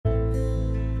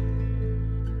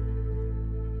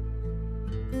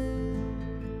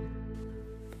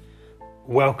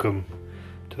Welcome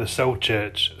to the Soul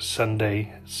Church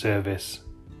Sunday Service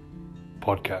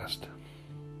podcast.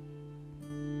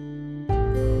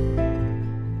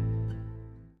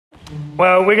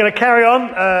 Well, we're going to carry on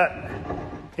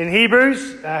in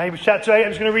Hebrews chapter 8.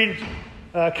 I'm just going to read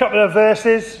a couple of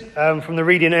verses from the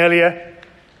reading earlier.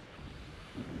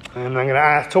 And I'm going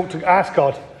to ask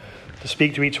God to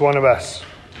speak to each one of us.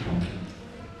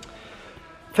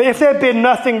 For if there had been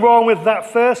nothing wrong with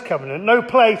that first covenant, no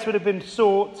place would have been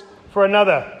sought for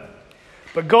another.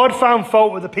 But God found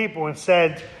fault with the people and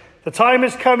said, "The time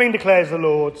is coming, declares the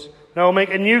Lord, and I will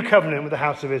make a new covenant with the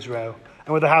house of Israel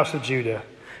and with the house of Judah.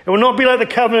 It will not be like the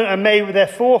covenant I made with their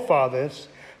forefathers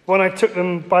when I took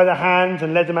them by the hand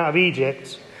and led them out of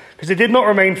Egypt, because they did not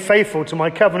remain faithful to my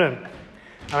covenant.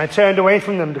 And I turned away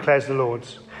from them, declares the Lord.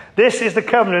 This is the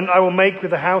covenant I will make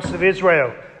with the house of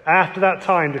Israel after that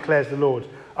time, declares the Lord.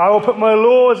 I will put my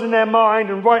laws in their mind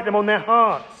and write them on their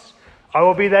hearts. I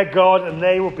will be their God and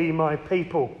they will be my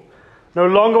people. No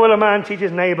longer will a man teach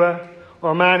his neighbour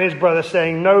or a man his brother,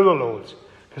 saying, 'Know the Lord,'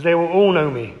 because they will all know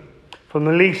me, from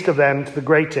the least of them to the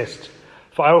greatest.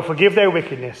 For I will forgive their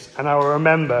wickedness and I will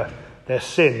remember their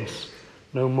sins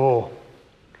no more."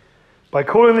 By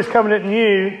calling this covenant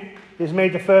new, he's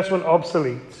made the first one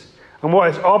obsolete. And what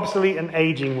is obsolete and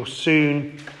aging will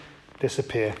soon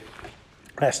disappear.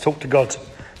 Let's talk to God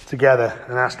together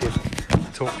and ask him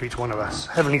to talk to each one of us.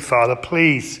 Heavenly Father,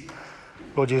 please,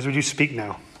 Lord Jesus, would you speak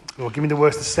now? Lord, give me the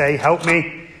words to say. Help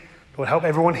me. Lord, help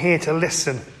everyone here to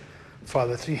listen,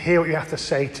 Father, to hear what you have to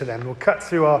say to them. Lord, cut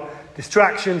through our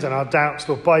distractions and our doubts,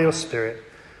 Lord, by your Spirit.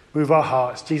 Move our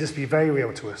hearts. Jesus, be very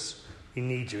real to us. We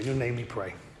need you. In your name we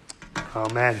pray.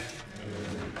 Amen.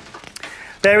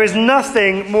 There is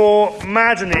nothing more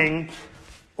maddening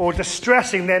or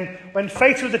distressing than when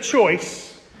faced with a choice,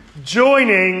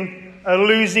 joining a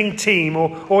losing team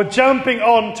or jumping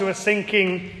onto a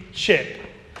sinking ship.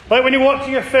 Like when you're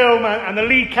watching a film and the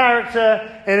lead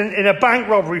character in a bank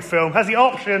robbery film has the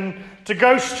option to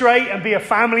go straight and be a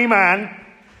family man,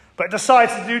 but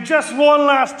decides to do just one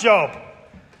last job,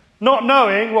 not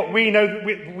knowing what we know,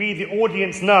 we the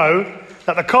audience know,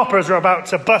 that the coppers are about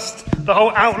to bust the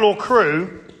whole outlaw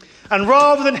crew. And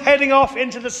rather than heading off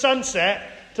into the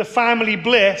sunset to family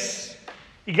bliss,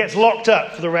 he gets locked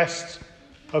up for the rest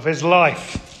of his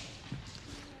life.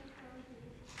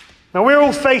 Now, we're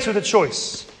all faced with a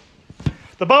choice.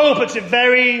 The Bible puts it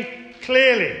very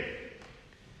clearly.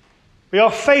 We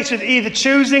are faced with either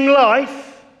choosing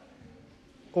life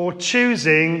or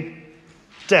choosing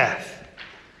death.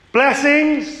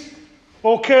 Blessings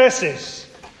or curses.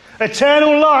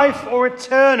 Eternal life or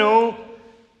eternal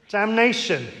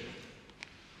damnation.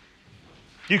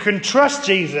 You can trust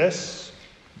Jesus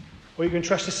or you can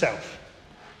trust yourself.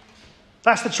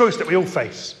 That's the choice that we all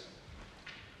face.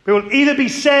 We will either be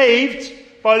saved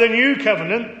by the new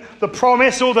covenant, the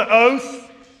promise or the oath,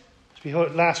 as we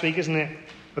heard last week, isn't it?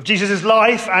 Of Jesus'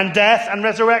 life and death and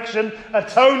resurrection,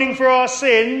 atoning for our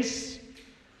sins,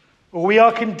 or we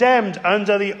are condemned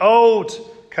under the old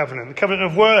covenant, the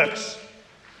covenant of works,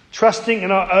 trusting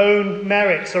in our own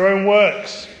merits, our own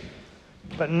works,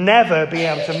 but never being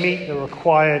able to meet the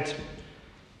required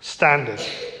standard.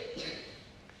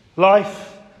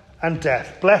 Life and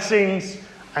death, blessings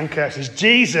and curses,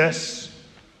 Jesus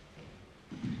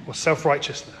or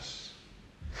self-righteousness.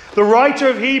 The writer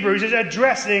of Hebrews is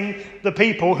addressing the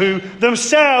people who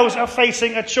themselves are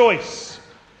facing a choice,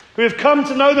 who have come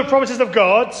to know the promises of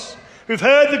God, who've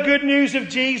heard the good news of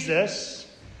Jesus,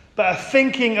 but are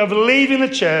thinking of leaving the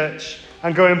church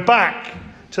and going back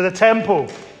to the temple,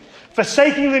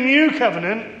 forsaking the new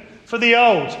covenant for the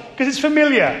old, because it's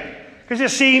familiar, because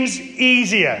it seems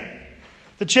easier.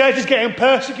 The church is getting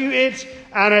persecuted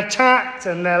and attacked,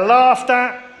 and they're laughed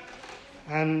at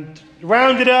and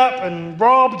rounded up and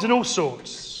robbed and all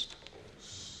sorts.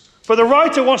 But the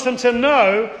writer wants them to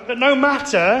know that no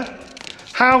matter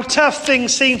how tough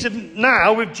things seem to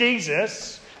now with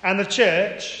Jesus and the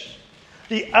church,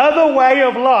 the other way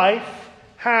of life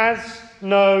has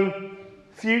no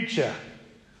future.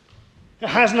 It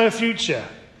has no future.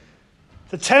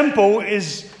 The temple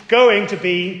is going to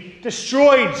be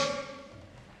destroyed.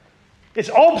 It's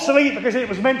obsolete because it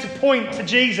was meant to point to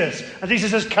Jesus, and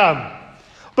Jesus has come.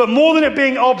 But more than it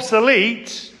being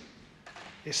obsolete,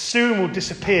 it soon will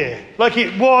disappear. Like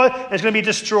it was, it's going to be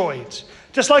destroyed.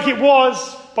 Just like it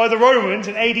was by the Romans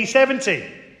in AD 70.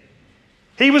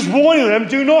 He was warning them,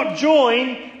 do not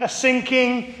join a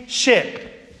sinking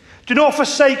ship. Do not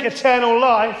forsake eternal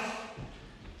life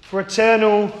for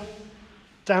eternal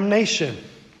damnation.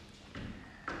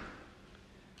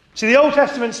 See, the Old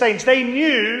Testament saints, they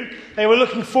knew they were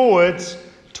looking forward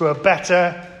to a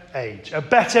better age, a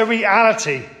better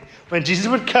reality. When Jesus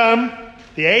would come,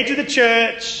 the age of the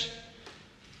church,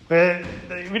 where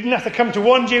we didn't have to come to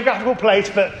one geographical place,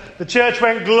 but the church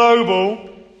went global.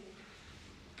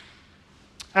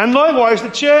 And likewise, the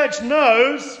church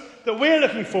knows that we're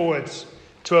looking forward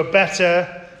to a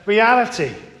better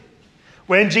reality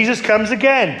when Jesus comes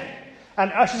again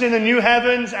and ushers in the new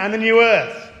heavens and the new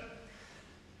earth.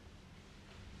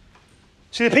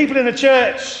 See, the people in the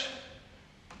church,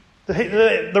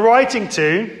 the writing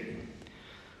to,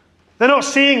 they're not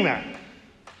seeing that.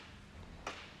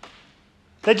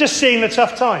 They're just seeing the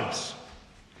tough times.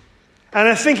 And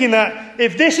they're thinking that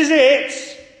if this is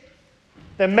it,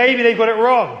 then maybe they've got it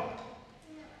wrong.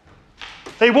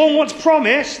 They want what's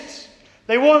promised.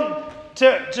 They want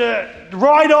to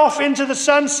ride off into the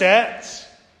sunset.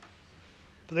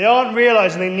 But they aren't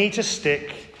realizing they need to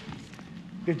stick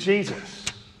with Jesus.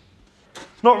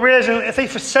 Not realizing that if they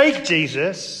forsake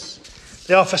Jesus,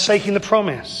 they are forsaking the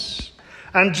promise.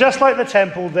 And just like the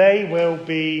temple, they will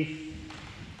be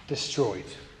destroyed.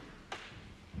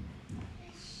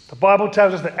 The Bible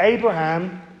tells us that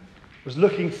Abraham was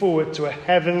looking forward to a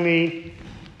heavenly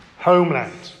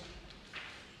homeland.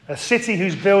 A city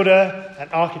whose builder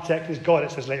and architect is God,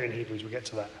 it says later in Hebrews. We'll get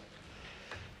to that.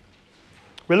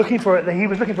 He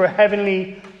was looking for a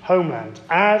heavenly homeland,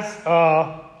 as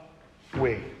are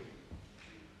we.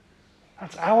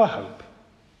 That's our hope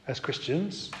as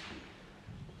Christians.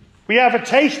 We have a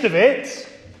taste of it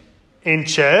in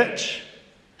church,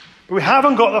 but we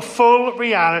haven't got the full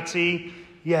reality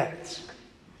yet.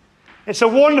 It's a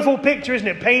wonderful picture, isn't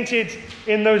it? Painted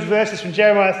in those verses from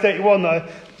Jeremiah 31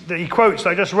 that he quotes,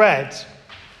 that I just read.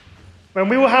 When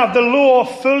we will have the law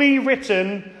fully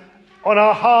written on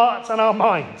our hearts and our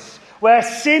minds, where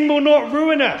sin will not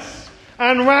ruin us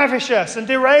and ravish us and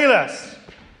derail us.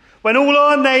 When all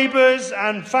our neighbours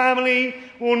and family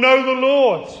will know the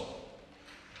Lord.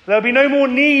 There'll be no more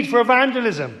need for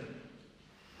evangelism.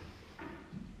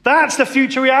 That's the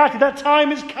future reality. That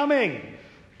time is coming.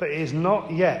 But it is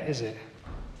not yet, is it?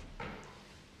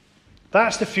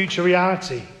 That's the future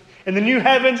reality. In the new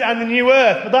heavens and the new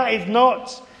earth. But that is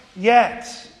not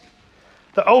yet.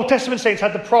 The Old Testament saints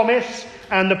had the promise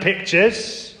and the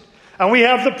pictures. And we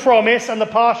have the promise and the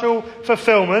partial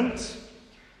fulfillment.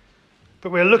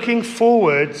 But we're looking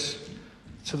forward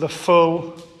to the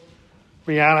full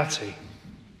reality.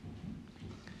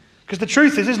 Because the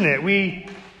truth is, isn't it? We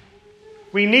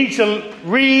need to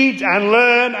read and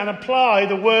learn and apply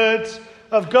the words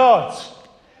of God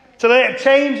to let it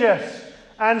change us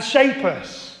and shape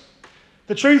us.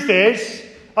 The truth is,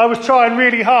 I was trying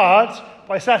really hard,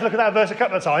 but I started to look at that verse a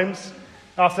couple of times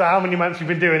after how many months we've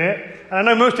been doing it. And I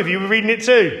know most of you were reading it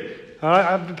too.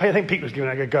 I think Pete was giving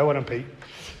it a go. Well done, Pete.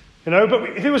 You know,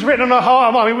 but if it was written on our heart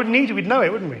and mind, we wouldn't need it. We'd know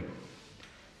it, wouldn't we?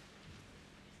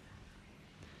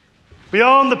 We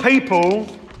aren't the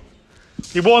people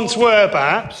we once were,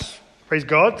 perhaps. Praise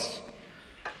God.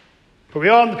 But we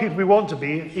aren't the people we want to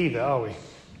be either, are we?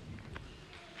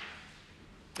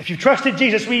 If you've trusted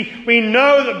Jesus, we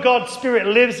know that God's Spirit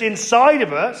lives inside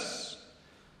of us.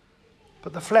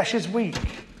 But the flesh is weak.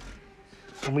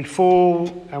 And we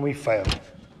fall and we fail.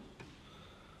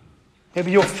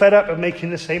 Maybe you're fed up of making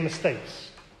the same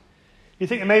mistakes. You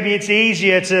think that maybe it's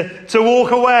easier to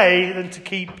walk away than to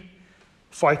keep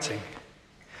fighting.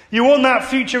 You want that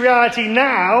future reality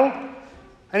now,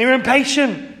 and you're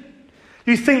impatient.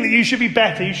 You think that you should be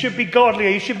better, you should be godlier,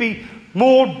 you should be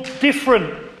more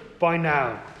different by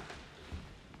now.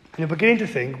 And you're beginning to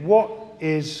think, what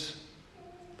is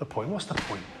the point? What's the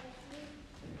point?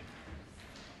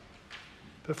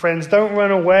 But friends, don't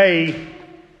run away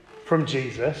from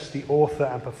Jesus, the author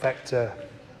and perfecter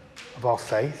of our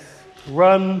faith.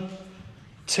 Run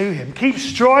to him. Keep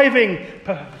striving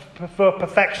for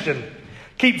perfection.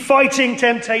 Keep fighting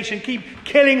temptation. Keep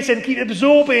killing sin. Keep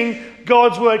absorbing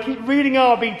God's word. Keep reading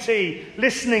RBT,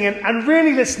 listening and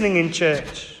really listening in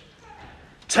church.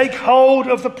 Take hold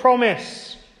of the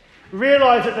promise.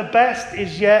 Realize that the best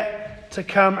is yet to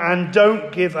come, and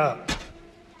don't give up.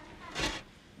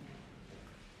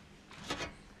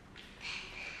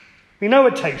 We know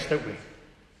a taste, don't we?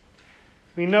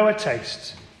 We know a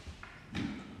taste.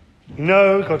 We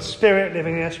know God's Spirit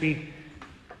living in us. We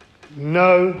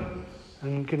know,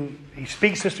 and he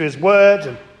speaks to us through his word,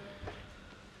 and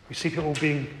we see people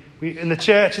in the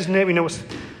church, isn't it? We know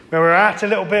where we're at a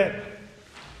little bit.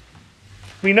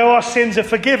 We know our sins are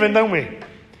forgiven, don't we?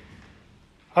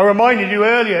 I reminded you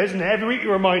earlier, isn't it? Every week we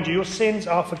remind you, your sins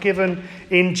are forgiven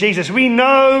in Jesus. We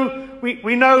know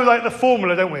like the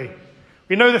formula, don't we?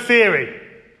 We know the theory.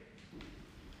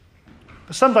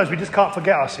 But sometimes we just can't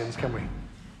forget our sins, can we?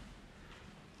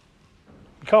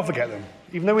 We Can't forget them,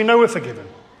 even though we know we're forgiven.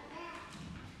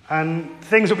 And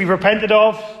things that we've repented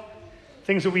of,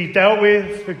 things that we dealt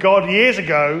with God years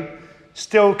ago,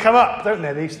 still come up, don't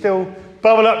they? They still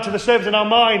bubble up to the surface in our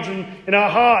minds and in our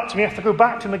hearts. We have to go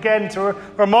back to them again to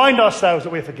remind ourselves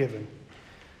that we're forgiven.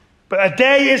 But a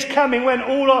day is coming when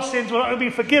all our sins will not only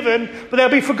be forgiven, but they'll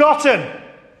be forgotten.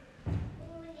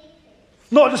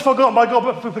 Not just forgotten by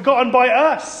God, but forgotten by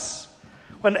us.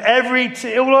 When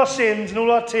all our sins and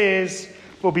all our tears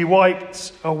will be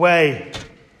wiped away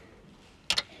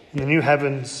in the new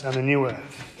heavens and the new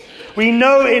earth. We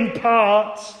know in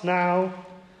part now,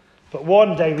 but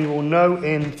one day we will know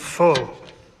in full.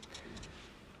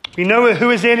 We know who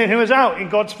is in and who is out in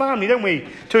God's family, don't we?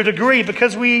 To a degree,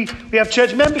 because we have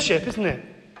church membership, isn't it?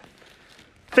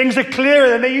 Things are clearer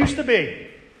than they used to be.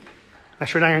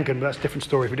 Unless you're an Anglican, but that's a different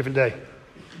story for a different day.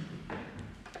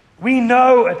 We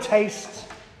know a taste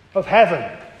of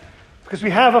heaven because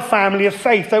we have a family of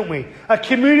faith, don't we? A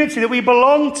community that we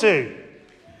belong to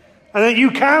and that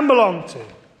you can belong to,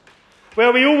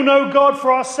 where we all know God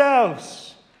for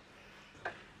ourselves.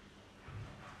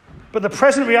 But the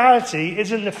present reality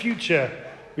isn't the future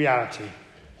reality.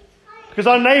 Because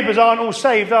our neighbours aren't all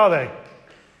saved, are they?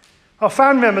 Our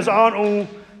family members aren't all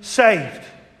saved.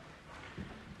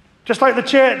 Just like the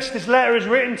church this letter is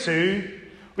written to,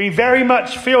 we very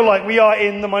much feel like we are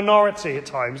in the minority at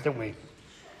times, don't we?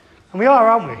 And we are,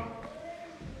 aren't we?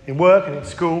 In work and in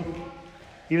school,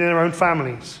 even in our own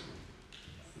families.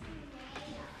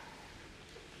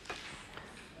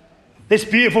 This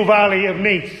beautiful valley of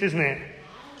Neath, isn't it,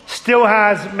 still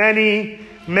has many,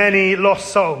 many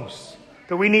lost souls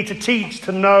that we need to teach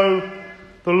to know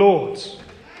the Lord.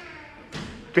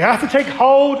 We have to take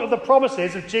hold of the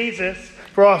promises of Jesus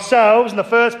for ourselves in the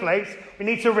first place. We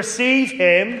need to receive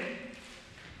him,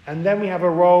 and then we have a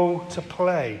role to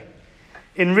play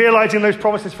in realizing those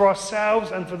promises for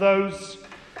ourselves and for those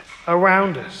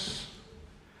around us.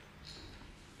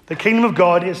 The kingdom of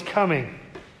God is coming.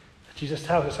 Jesus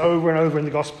tells us over and over in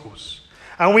the Gospels.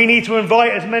 And we need to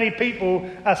invite as many people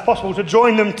as possible to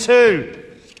join them too.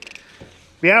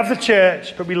 We have the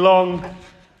church, but we long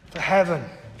for heaven.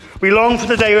 We long for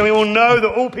the day when we will know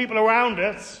that all people around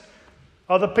us,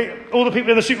 all the people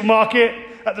in the supermarket,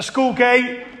 at the school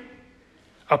gate,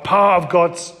 are part of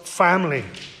God's family.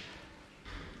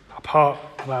 Are part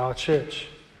of our church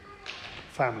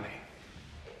family.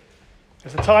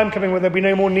 There's a time coming where there'll be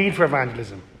no more need for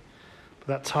evangelism. But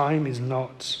that time is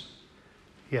not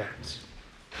yet.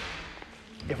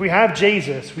 If we have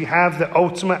Jesus, we have the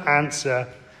ultimate answer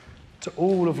to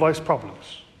all of life's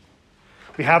problems.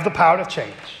 We have the power to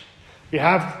change. We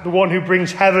have the one who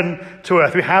brings heaven to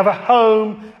earth. We have a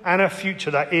home and a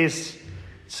future that is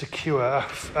secure.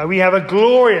 We have a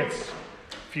glorious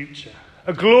future,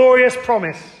 a glorious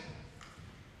promise.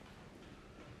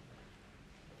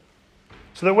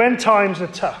 So that when times are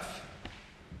tough,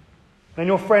 when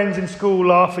your friends in school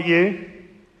laugh at you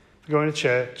for going to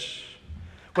church,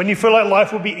 when you feel like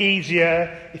life would be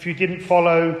easier if you didn't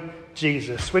follow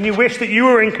Jesus, when you wish that you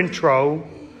were in control,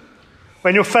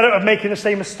 when you're fed up of making the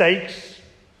same mistakes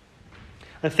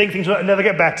and think things will never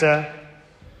get better,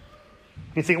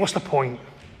 you think, what's the point?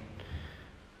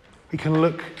 We can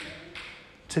look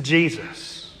to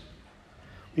Jesus.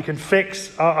 We can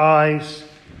fix our eyes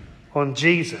on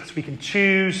Jesus. We can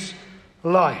choose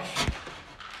life.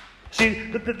 See,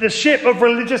 the ship of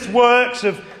religious works,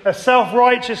 of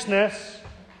self-righteousness,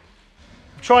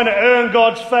 trying to earn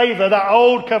God's favour, that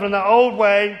old covenant, that old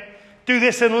way, do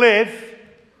this and live,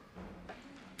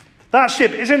 that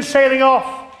ship isn't sailing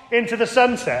off into the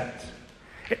sunset.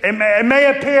 It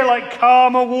may appear like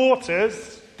calmer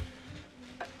waters,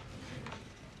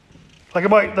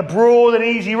 like the broad and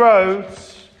easy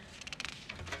roads,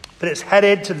 but it's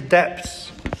headed to the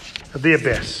depths of the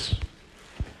abyss.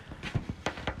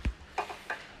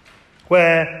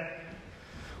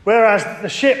 Whereas the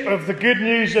ship of the good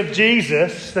news of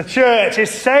Jesus, the church, is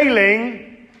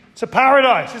sailing to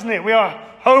paradise, isn't it? We are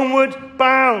homeward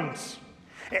bound.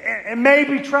 It may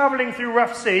be travelling through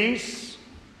rough seas.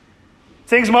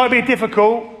 Things might be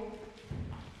difficult.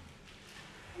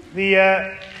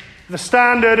 The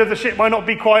standard of the ship might not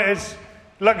be quite as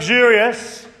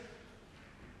luxurious.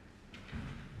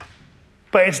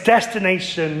 But its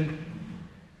destination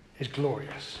is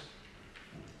glorious.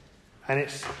 And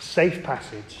its safe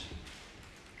passage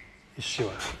is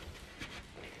sure.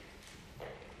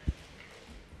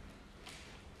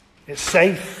 It's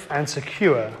safe and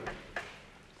secure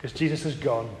because Jesus has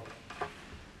gone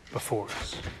before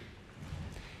us.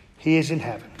 He is in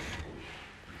heaven.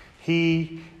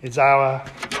 He is our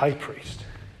high priest.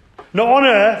 Not on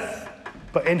earth,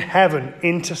 but in heaven,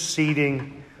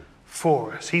 interceding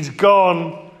for us. He's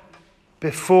gone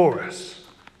before us.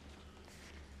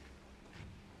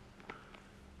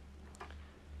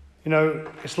 You know,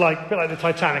 it's like a bit like the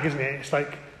Titanic, isn't it? It's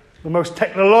like the most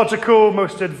technological,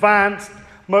 most advanced,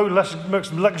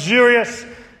 most luxurious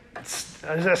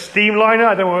is it a steamliner?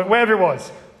 I don't know, whatever it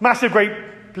was. Massive, great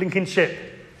blinking ship,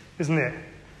 isn't it?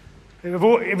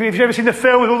 If you've ever seen the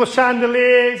film with all the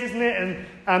chandeliers, isn't it?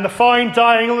 And the fine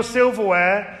dyeing, all the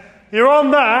silverware. You're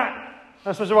on that.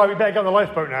 I suppose, all right, we better get on the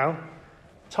lifeboat now.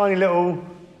 Tiny little,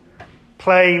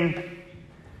 plain,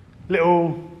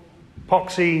 little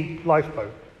poxy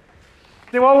lifeboat.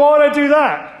 You think, well, why would I do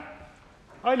that?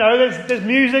 I know, there's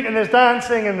music and there's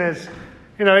dancing and there's,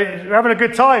 you know, we're having a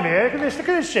good time here. Look at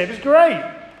this ship, it's great.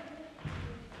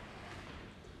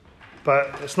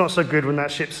 But it's not so good when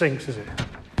that ship sinks, is it?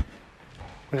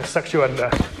 When it sucks you under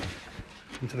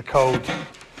into the cold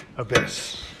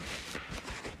abyss.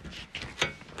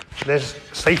 There's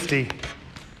safety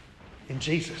in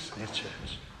Jesus and his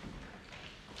church.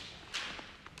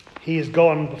 He has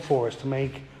gone before us to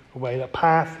make a way. The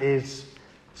path is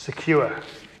secure.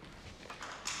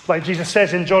 Like Jesus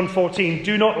says in John 14,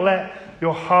 do not let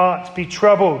your heart be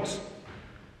troubled.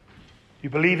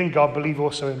 You believe in God, believe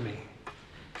also in me.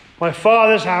 My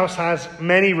Father's house has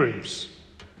many rooms.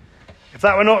 If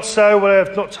that were not so, would I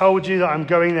have not told you that I'm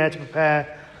going there to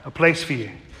prepare a place for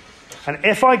you? And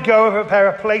if I go and prepare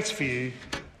a place for you,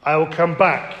 I will come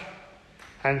back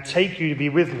and take you to be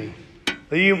with me,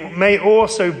 that you may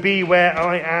also be where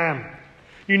I am.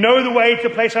 You know the way to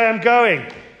the place I am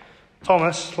going.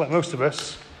 Thomas, like most of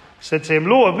us, said to him,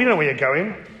 Lord, we don't know where you're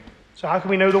going, so how can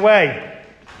we know the way?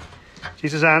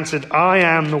 Jesus answered, I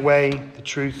am the way, the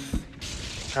truth,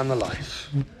 and the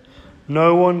life.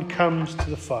 No one comes to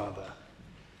the Father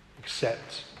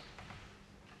except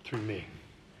through me.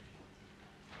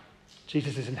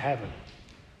 Jesus is in heaven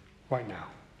right now.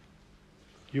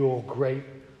 Your great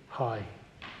high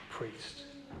priest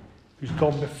who's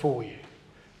gone before you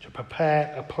to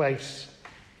prepare a place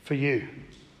for you.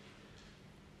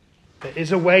 There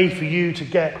is a way for you to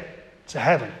get to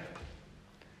heaven.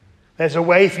 There's a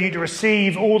way for you to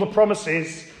receive all the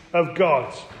promises of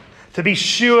God, to be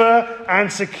sure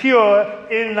and secure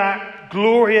in that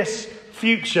glorious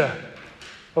future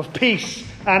of peace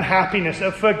and happiness,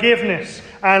 of forgiveness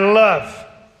and love.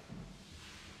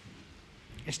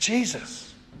 It's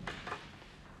Jesus.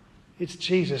 It's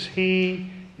Jesus. He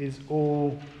is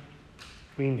all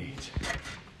we need.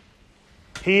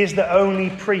 He is the only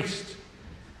priest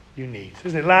you need,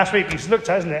 isn't it? Last week we looked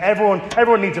at, isn't it?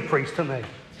 Everyone needs a priest, don't they?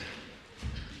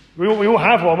 We all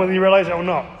have one, whether you realise it or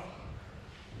not.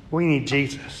 We need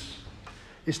Jesus.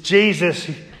 It's Jesus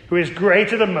who is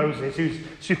greater than Moses, who's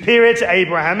superior to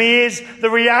Abraham. He is the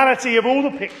reality of all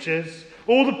the pictures,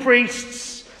 all the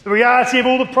priests, the reality of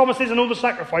all the promises and all the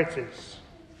sacrifices.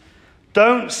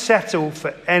 Don't settle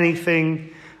for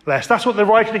anything less. That's what the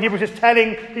writer of Hebrews is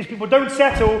telling these people. Don't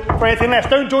settle for anything less.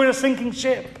 Don't join a sinking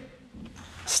ship.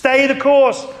 Stay the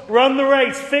course. Run the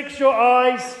race. Fix your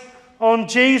eyes on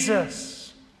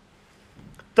Jesus.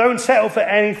 Don't settle for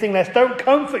anything less. Don't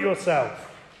comfort yourself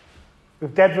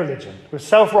with dead religion, with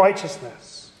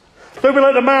self-righteousness. Don't be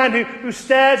like the man who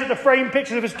stares at the framed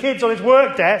pictures of his kids on his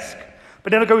work desk,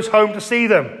 but never goes home to see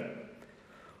them.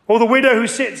 Or the widow who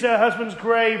sits at her husband's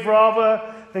grave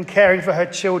rather than caring for her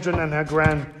children and her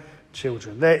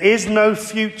grandchildren. There is no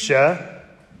future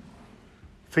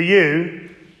for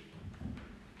you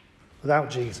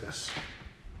without Jesus.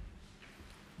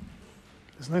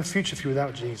 There's no future for you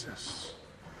without Jesus.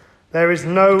 There is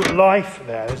no life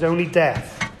there. There's only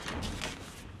death.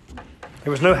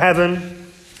 There is no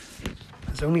heaven.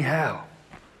 There's only hell.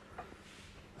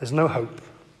 There's no hope.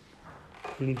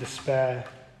 We need despair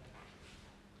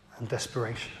and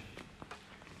desperation.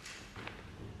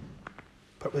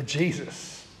 But with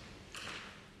Jesus,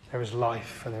 there is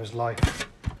life, and there is life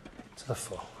to the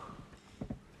full.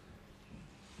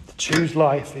 To choose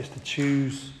life is to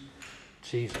choose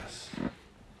Jesus.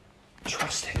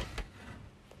 Trust him.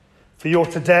 For your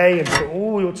today and for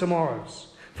all your tomorrows.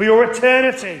 For your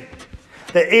eternity.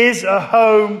 There is a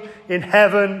home in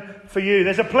heaven for you.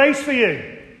 There's a place for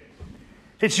you.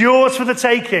 It's yours for the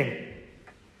taking.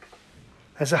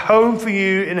 There's a home for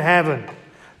you in heaven.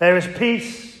 There is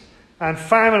peace and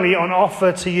family on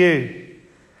offer to you.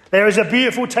 There is a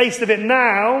beautiful taste of it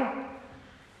now,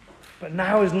 but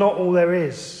now is not all there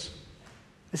is.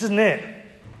 This isn't it.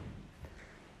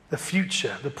 The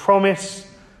future, the promise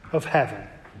of heaven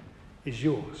is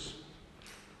yours.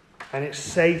 And it's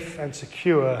safe and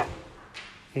secure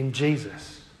in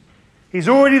Jesus. He's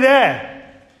already there.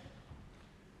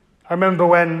 I remember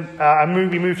when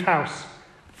we moved house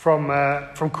from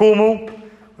Cornwall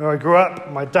where I grew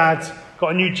up, my dad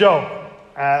got a new job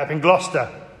up in Gloucester.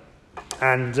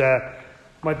 And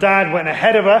my dad went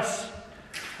ahead of us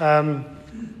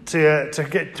to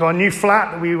get to our new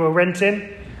flat that we were renting.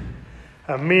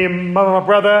 Me and Mum and my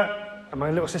brother and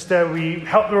my little sister, we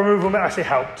helped the removal men. I say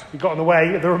helped. We got on the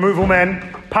way of the removal men,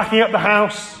 packing up the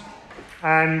house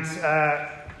and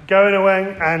going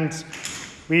away. And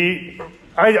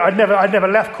I'd never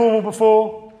left Cornwall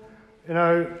before. You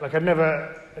know, like I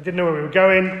didn't know where we were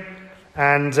going.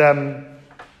 And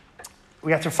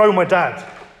we had to phone my dad.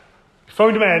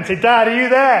 Phoned him in and said, "Dad, are you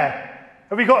there?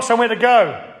 Have we got somewhere to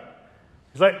go?"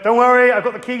 He's like, "Don't worry, I've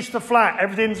got the keys to the flat.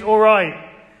 Everything's all right.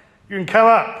 You can come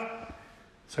up."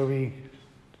 So we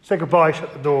said goodbye,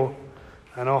 shut the door,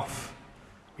 and off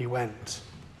we went.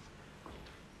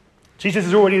 Jesus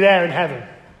is already there in heaven,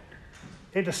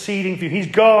 interceding for you. He's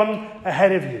gone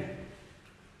ahead of you.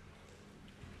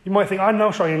 You might think, "I'm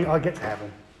not sure I'll get to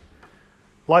heaven.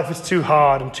 Life is too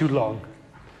hard and too long.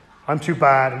 I'm too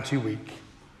bad and too weak."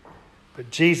 But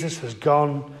Jesus has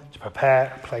gone to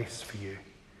prepare a place for you.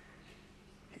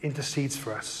 He intercedes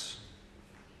for us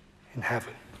in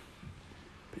heaven.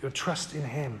 But your trust in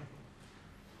him.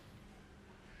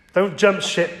 Don't jump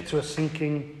ship to a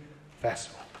sinking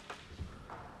vessel.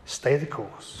 Stay the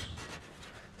course.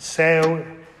 Sail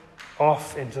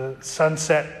off into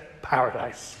sunset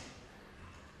paradise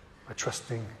by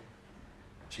trusting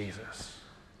Jesus.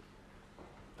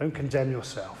 Don't condemn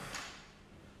yourself.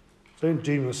 Don't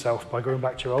doom yourself by going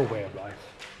back to your old way of life,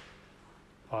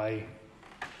 by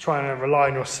trying to rely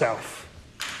on yourself.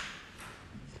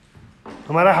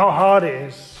 No matter how hard it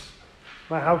is,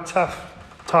 no matter how tough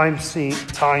times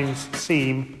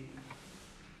seem,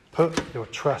 put your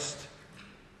trust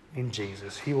in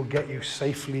Jesus. He will get you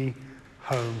safely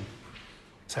home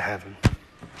to heaven.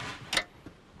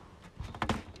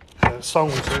 The song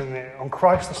was in there, "On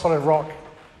Christ the solid rock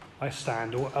I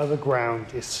stand, all other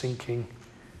ground is sinking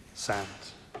sand."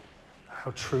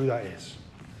 How true that is.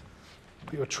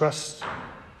 Put your trust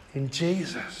in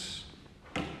Jesus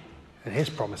and his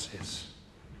promises,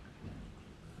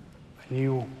 and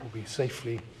you will be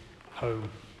safely home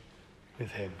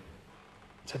with him.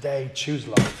 Today, choose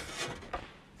life.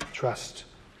 Trust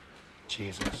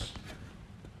Jesus.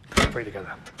 Let's pray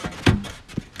together.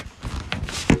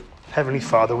 Heavenly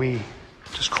Father, we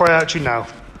just cry out to you now.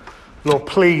 Lord,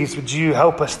 please, would you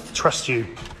help us to trust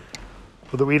you?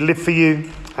 Lord, that we live for you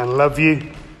and love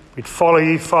you. We'd follow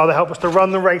you. Father, help us to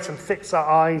run the race and fix our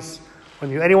eyes on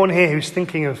you. Anyone here who's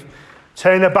thinking of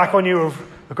turning their back on you, of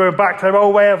going back to their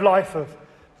old way of life, of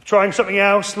trying something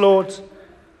else, Lord,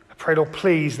 I pray, Lord,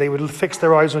 please, they would fix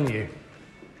their eyes on you.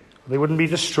 They wouldn't be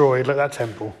destroyed like that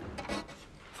temple.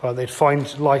 Father, they'd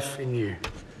find life in you.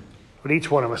 Lord,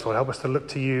 each one of us, Lord, help us to look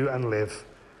to you and live.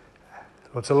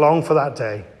 Lord, to long for that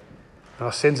day. And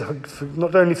our sins are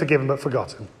not only forgiven, but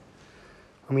forgotten.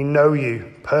 And we know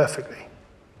you perfectly.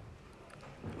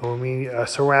 Lord, we are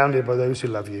surrounded by those who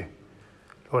love you.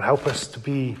 Lord, help us to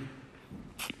be,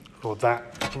 Lord,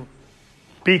 that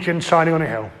beacon shining on a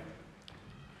hill.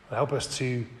 Lord, help us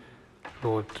to,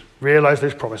 Lord, realize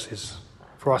those promises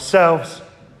for ourselves,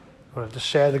 Lord, to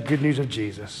share the good news of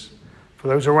Jesus for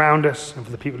those around us and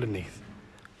for the people beneath.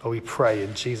 Lord, we pray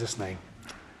in Jesus' name.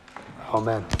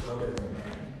 Amen.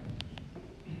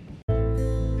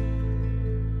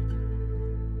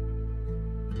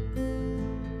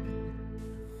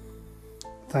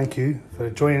 Thank you for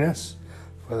joining us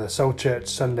for the Soul Church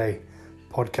Sunday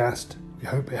podcast. We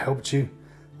hope it helped you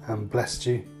and blessed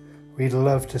you. We'd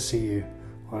love to see you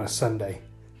on a Sunday,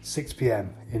 6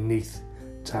 p.m. in Neath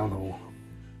Town Hall.